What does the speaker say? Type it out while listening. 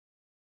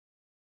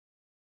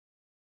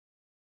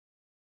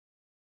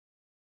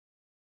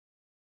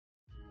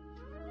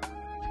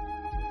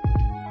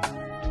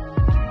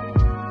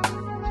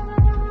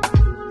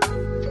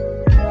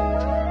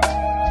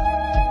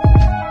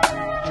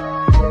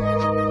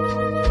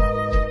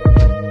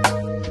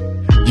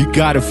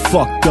got it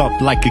fucked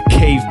up like a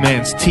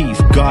caveman's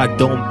teeth. God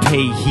don't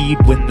pay heed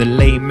when the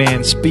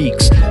layman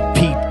speaks.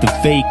 Peep the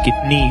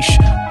vacant niche.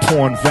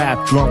 Porn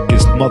rap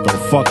drunkest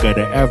motherfucker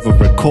to ever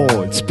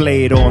record.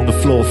 Splayed on the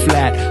floor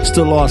flat,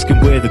 still asking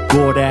where the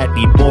gourd at.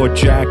 Need more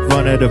jack,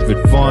 run out of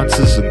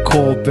advances and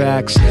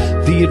callbacks.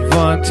 The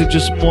advantage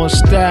is more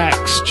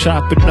stacks.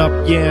 Chopping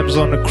up yams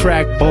on the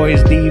Crack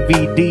Boys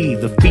DVD.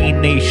 The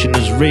Fiend Nation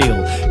is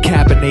real.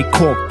 Cabernet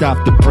corked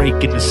after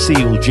breaking the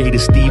seal. Jada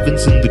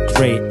Stevens in the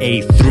gray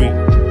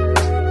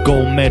A3.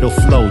 Gold medal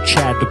flow,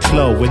 Chad the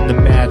Clo. In the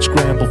mad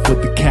scramble for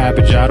the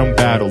cabbage, I don't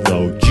battle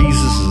though.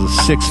 Jesus is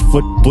a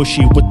 6-foot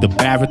bushy with the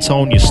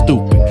baritone, you're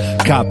stupid.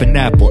 Copping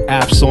Apple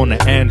apps on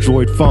the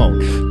Android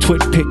phone.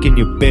 Twit picking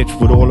your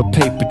bitch with all the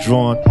paper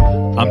drawn.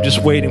 I'm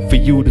just waiting for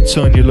you to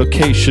turn your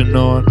location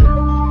on.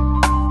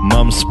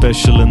 Mom's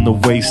special in the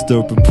waist,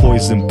 urban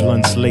poison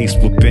blunts laced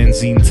with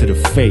benzene to the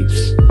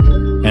face.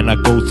 And I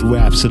go through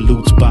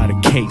absolutes by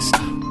the case.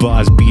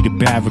 Bars beat a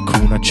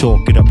barracoon, I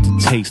chalk it up to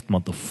taste,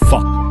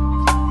 motherfucker.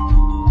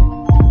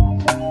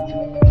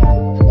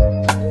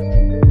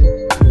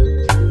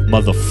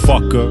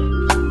 Motherfucker.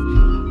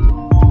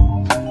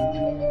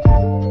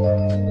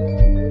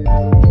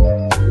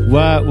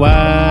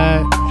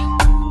 What?